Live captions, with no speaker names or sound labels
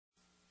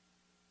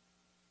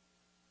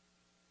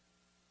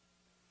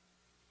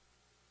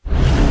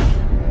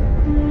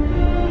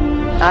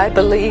I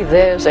believe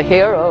there's a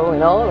hero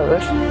in all of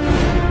us.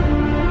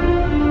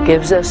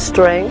 Gives us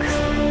strength,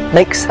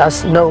 makes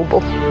us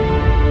noble.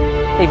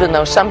 Even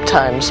though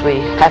sometimes we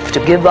have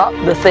to give up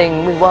the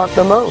thing we want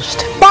the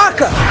most.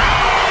 Barker!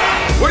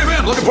 Where you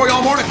been? Looking for you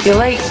all morning. You're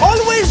late.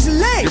 Always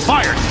late! You're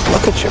fired.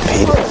 Look at you,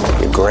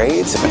 Peter. Your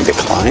grades have been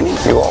declining.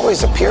 You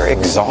always appear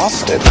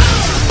exhausted.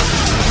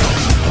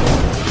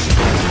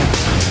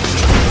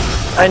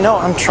 I know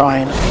I'm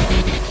trying.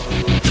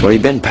 So where you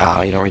been,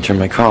 pal? You don't return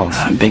my calls.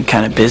 I've been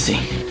kind of busy.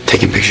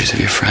 Taking pictures of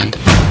your friend.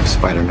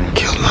 Spider-Man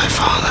Killed my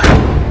father.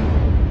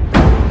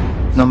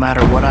 No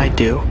matter what I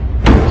do,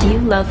 Do you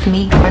love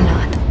me or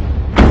not?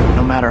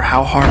 no matter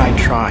how hard I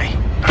try,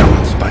 I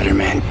want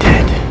Spider-Man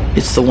dead.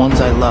 it's the ones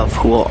I love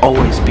who will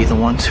always be the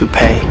ones who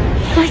pay.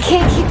 I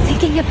can't keep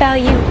thinking about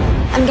you.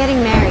 I'm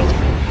getting married.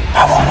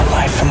 I want a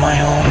life of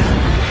my own.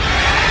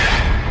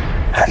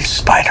 And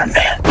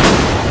Spider-Man.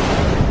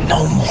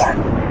 No more.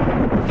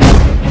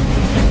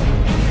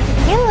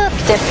 You look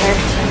different.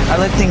 I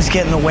let things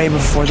get in the way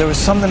before. There was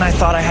something I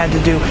thought I had to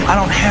do. I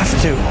don't have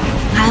to.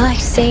 I like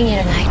seeing you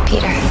tonight,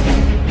 Peter.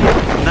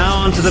 Now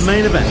on to the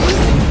main event.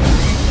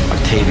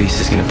 Octavius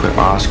is going to put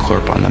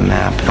Oscorp on the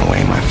map in a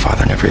way my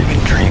father never even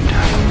dreamed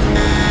of.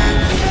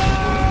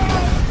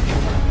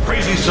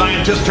 Crazy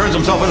scientist turns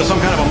himself into some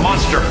kind of a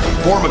monster.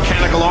 4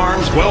 mechanical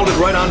arms welded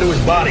right onto his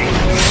body.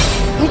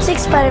 You take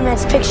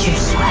Spider-Man's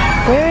pictures.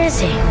 Where is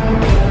he?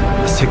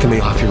 It's taking me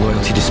off your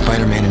loyalty to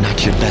Spider-Man and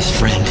not your best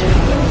friend.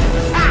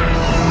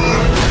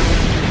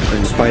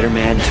 Bring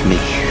Spider-Man to me.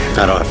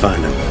 How do I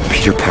find him?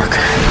 Peter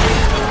Parker.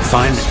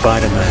 Find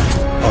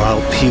Spider-Man, or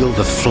I'll peel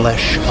the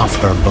flesh off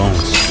her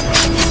bones.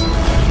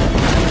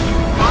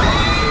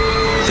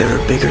 There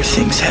are bigger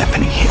things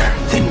happening here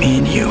than me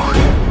and you.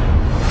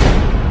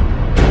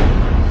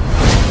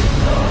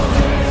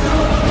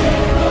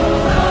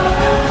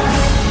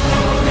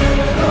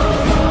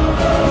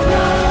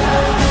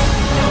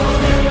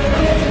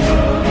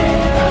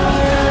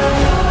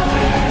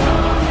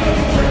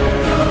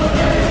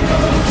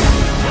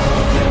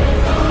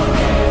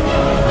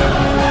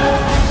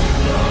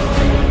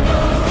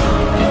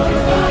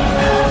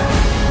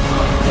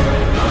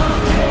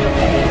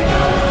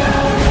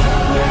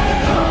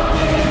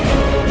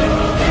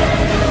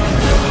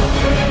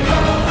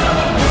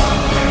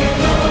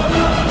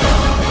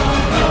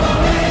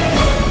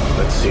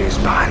 Let's see who's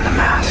behind the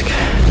mask.